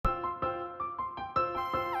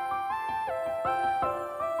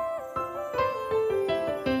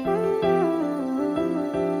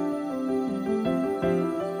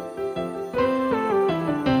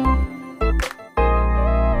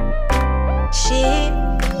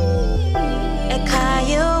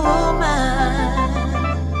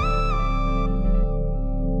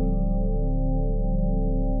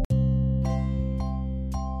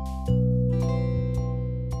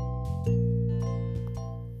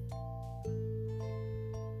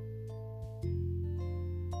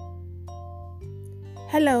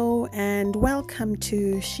Hello and welcome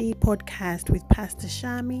to She Podcast with Pastor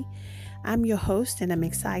Shami. I'm your host and I'm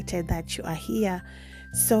excited that you are here.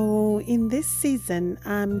 So in this season,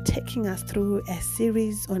 I'm taking us through a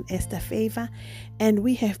series on Esther Favour, and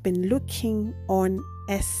we have been looking on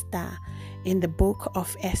Esther in the book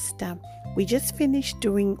of Esther. We just finished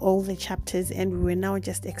doing all the chapters and we were now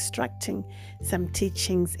just extracting some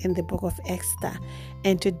teachings in the book of Esther.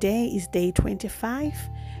 And today is day 25.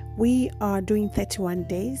 We are doing 31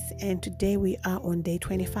 days and today we are on day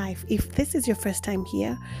 25. If this is your first time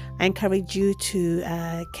here, I encourage you to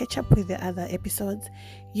catch up with the other episodes.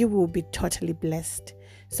 You will be totally blessed.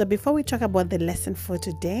 So before we talk about the lesson for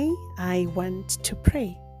today, I want to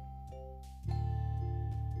pray.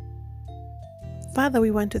 Father,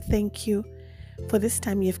 we want to thank you for this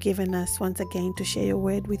time you've given us once again to share your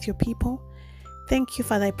word with your people. Thank you,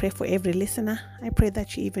 Father. I pray for every listener. I pray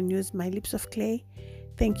that you even use my lips of clay.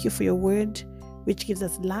 Thank you for your word, which gives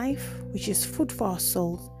us life, which is food for our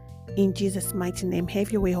souls. In Jesus' mighty name,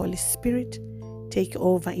 have your way, Holy Spirit. Take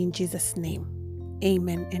over in Jesus' name.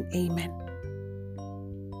 Amen and amen.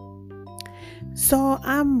 So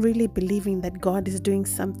I'm really believing that God is doing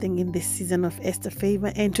something in this season of Esther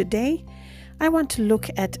Favour. And today, I want to look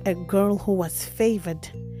at a girl who was favored.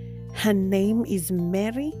 Her name is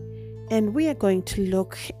Mary. And we are going to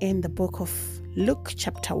look in the book of Luke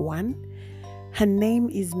chapter 1. Her name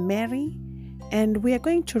is Mary, and we are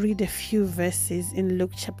going to read a few verses in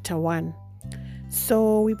Luke chapter 1.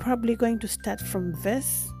 So we're probably going to start from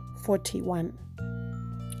verse 41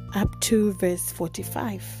 up to verse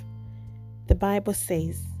 45. The Bible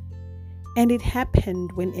says, "And it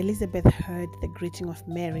happened when Elizabeth heard the greeting of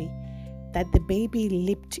Mary, that the baby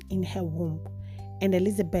leaped in her womb, and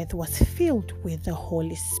Elizabeth was filled with the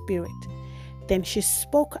Holy Spirit. Then she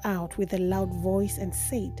spoke out with a loud voice and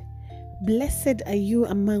said, 'Blessed are you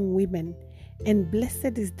among women, and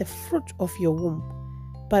blessed is the fruit of your womb.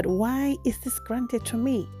 But why is this granted to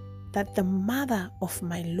me, that the mother of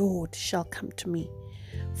my Lord shall come to me?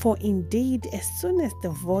 For indeed, as soon as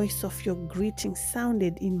the voice of your greeting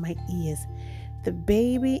sounded in my ears, the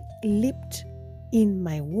baby leaped in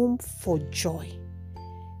my womb for joy.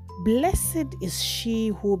 Blessed is she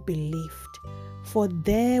who believed, for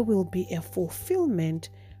there will be a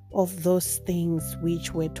fulfillment of those things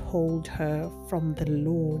which were told her from the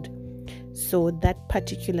Lord.'" So that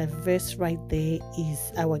particular verse right there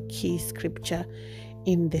is our key scripture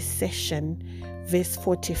in this session. Verse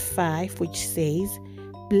 45, which says,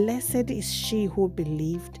 "Blessed is she who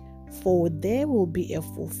believed, for there will be a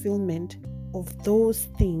fulfillment of those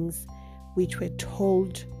things which were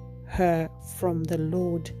told her from the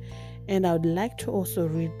Lord." And I would like to also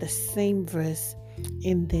read the same verse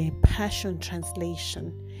in the Passion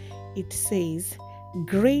Translation. It says,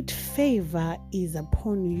 "Great favor is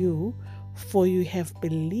upon you, for you have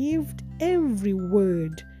believed every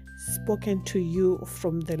word spoken to you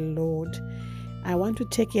from the Lord." I want to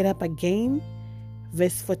take it up again.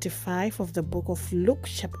 Verse 45 of the book of Luke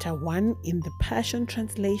chapter 1 in the Passion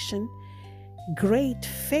Translation. "Great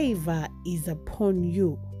favor is upon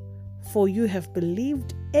you, for you have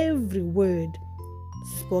believed every word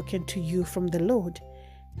spoken to you from the Lord."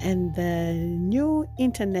 And the New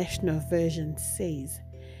International Version says,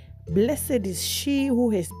 "Blessed is she who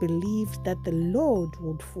has believed that the Lord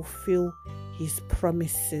would fulfill his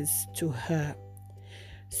promises to her."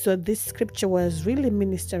 So this scripture was really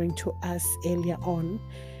ministering to us earlier on,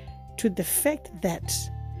 to the fact that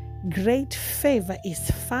great favor is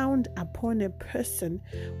found upon a person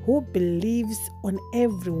who believes on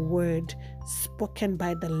every word spoken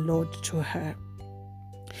by the Lord to her.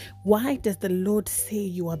 Why does the Lord say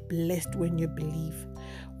you are blessed when you believe?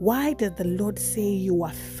 Why does the Lord say you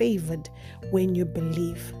are favored when you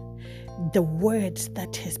believe? The words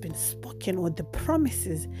that has been spoken, or the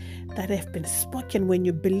promises that have been spoken, when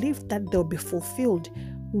you believe that they'll be fulfilled,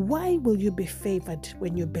 why will you be favored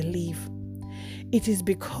when you believe? It is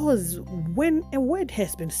because when a word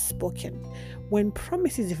has been spoken, when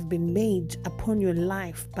promises have been made upon your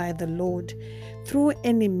life by the Lord through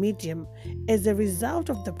any medium, as a result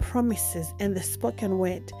of the promises and the spoken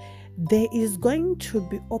word, there is going to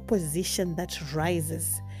be opposition that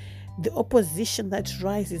rises. The opposition that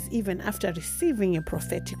rises even after receiving a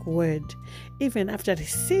prophetic word, even after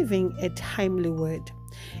receiving a timely word.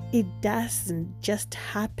 It doesn't just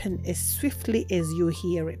happen as swiftly as you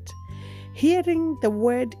hear it. Hearing the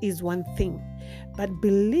word is one thing, but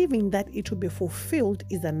believing that it will be fulfilled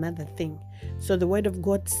is another thing. So the word of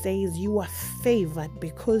God says you are favored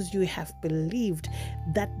because you have believed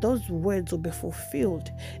that those words will be fulfilled.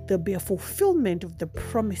 There'll be a fulfillment of the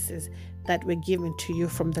promises that were given to you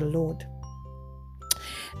from the Lord.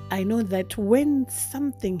 I know that when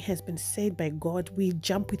something has been said by God, we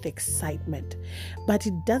jump with excitement, but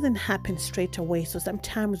it doesn't happen straight away. So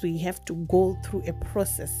sometimes we have to go through a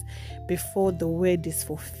process before the word is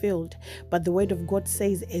fulfilled. But the word of God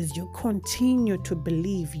says, as you continue to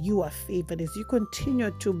believe, you are favored. As you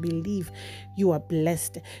continue to believe, you are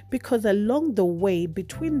blessed. Because along the way,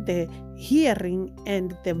 between the hearing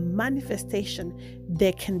and the manifestation,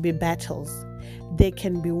 there can be battles, there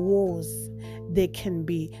can be wars, there can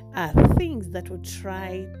be things that will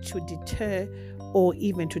try to deter or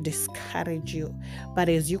even to discourage you. But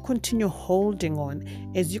as you continue holding on,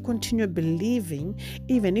 as you continue believing,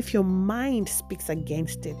 even if your mind speaks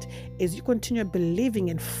against it, as you continue believing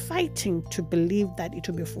and fighting to believe that it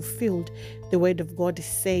will be fulfilled, the word of God is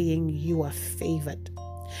saying you are favored.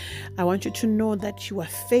 I want you to know that you are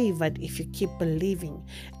favored if you keep believing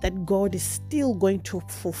that God is still going to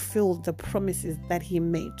fulfill the promises that He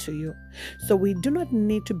made to you. So we do not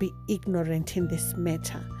need to be ignorant in this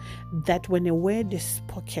matter, that when a word is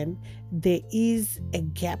spoken, there is a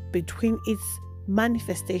gap between its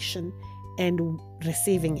manifestation and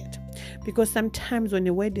receiving it. Because sometimes when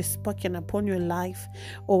a word is spoken upon your life,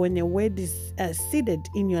 or when a word is seeded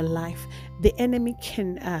in your life, the enemy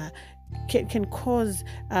can cause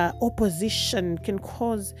opposition, can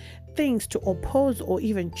cause things to oppose or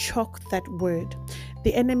even choke that word.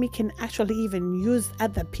 The enemy can actually even use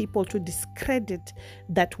other people to discredit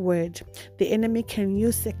that word. The enemy can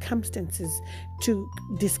use circumstances to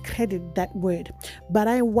discredit that word. But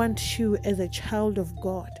I want you, as a child of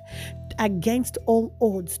God, against all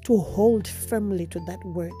odds, to hold firmly to that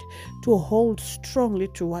word, to hold strongly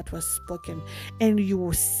to what was spoken, and you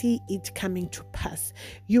will see it coming to pass.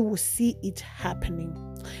 You will see it happening.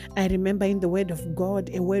 I remember in the word of God,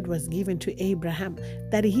 a word was given to Abraham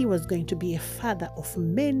that he was going to be a father of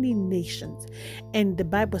many nations. And the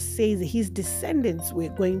Bible says his descendants were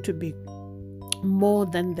going to be more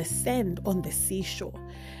than the sand on the seashore.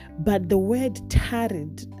 But the word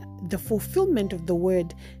tarried. The fulfillment of the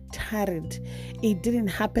word tarried. It didn't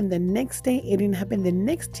happen the next day. It didn't happen the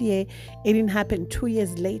next year. It didn't happen 2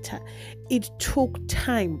 years later. It took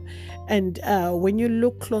time. And when you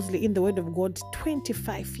look closely in the word of God,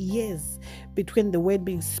 25 years between the word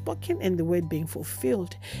being spoken and the word being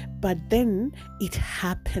fulfilled. But then it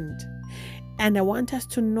happened. And I want us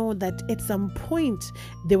to know that at some point,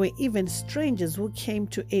 there were even strangers who came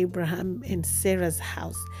to Abraham and Sarah's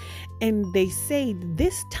house. And they said,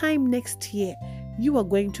 this time next year, you are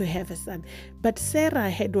going to have a son. But Sarah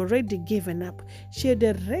had already given up. She had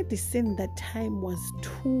already seen that time was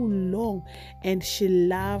too long. And she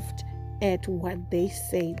laughed at what they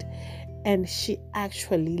said. And she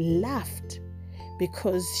actually laughed,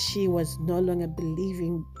 because she was no longer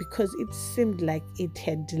believing, because it seemed like it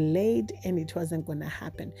had delayed and it wasn't going to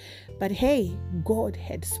happen. But hey, God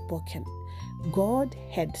had spoken. God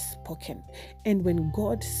had spoken. And when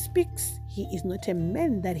God speaks, He is not a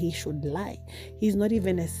man that He should lie. He is not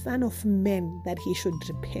even a son of man that He should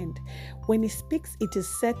repent. When He speaks, it is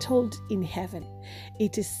settled in heaven.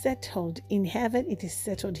 It is settled in heaven. It is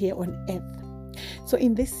settled here on earth. So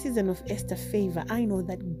in this season of Esther Favour, I know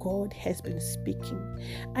that God has been speaking.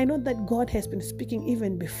 I know that God has been speaking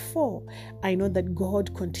even before. I know that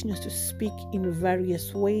God continues to speak in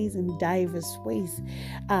various ways, in diverse ways.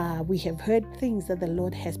 We have heard things that the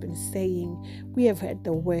Lord has been saying. We have heard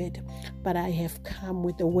the word, but I have come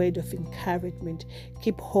with a word of encouragement.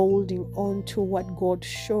 Keep holding on to what God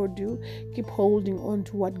showed you. Keep holding on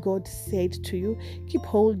to what God said to you. Keep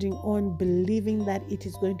holding on, believing that it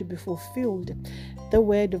is going to be fulfilled. The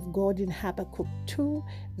word of God in Habakkuk 2,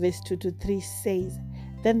 verse 2-3 says,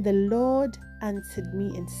 Then the Lord answered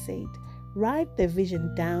me and said, Write the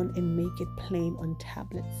vision down and make it plain on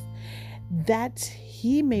tablets, that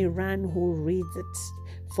he may run who reads it.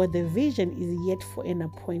 For the vision is yet for an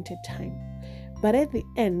appointed time, but at the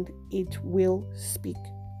end it will speak,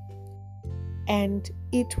 and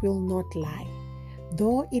it will not lie.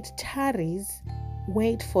 Though it tarries,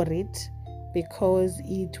 wait for it, because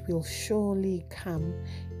it will surely come,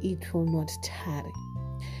 it will not tarry.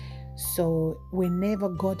 So whenever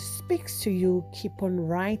God speaks to you, keep on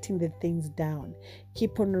writing the things down.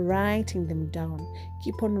 Keep on writing them down.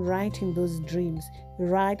 Keep on writing those dreams.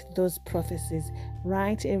 Write those prophecies.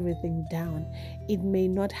 Write everything down. It may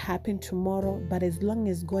not happen tomorrow, but as long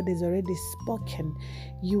as God has already spoken,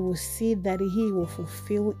 you will see that He will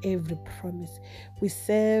fulfill every promise. We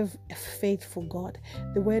serve a faithful God.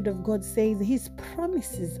 The word of God says His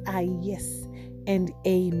promises are yes and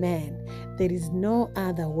amen. There is no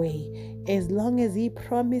other way. As long as He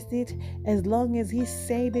promised it, as long as He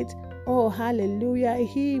said it, oh hallelujah,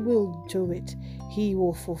 He will do it. He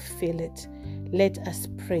will fulfill it. Let us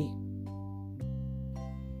pray.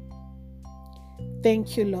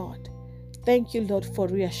 Thank you, Lord. Thank you, Lord, for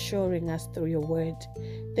reassuring us through your word.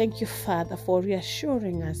 Thank you, Father, for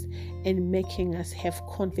reassuring us and making us have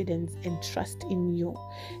confidence and trust in you.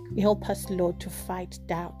 Help us, Lord, to fight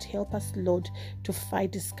doubt. Help us, Lord, to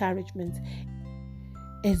fight discouragement.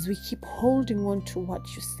 As we keep holding on to what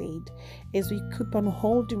you said, as we keep on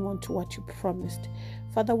holding on to what you promised,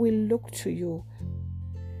 Father, we look to you.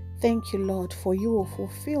 Thank you, Lord, for you will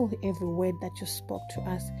fulfill every word that you spoke to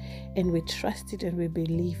us, and we trust it and we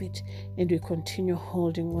believe it, and we continue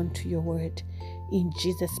holding on to your word. In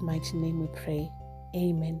Jesus' mighty name we pray.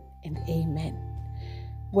 Amen and amen.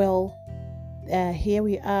 Well, here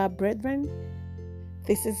we are, brethren.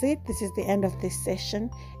 This is it. This is the end of this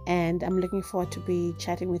session, and I'm looking forward to be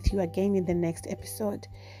chatting with you again in the next episode.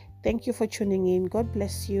 Thank you for tuning in. God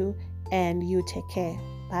bless you, and you take care.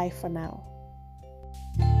 Bye for now.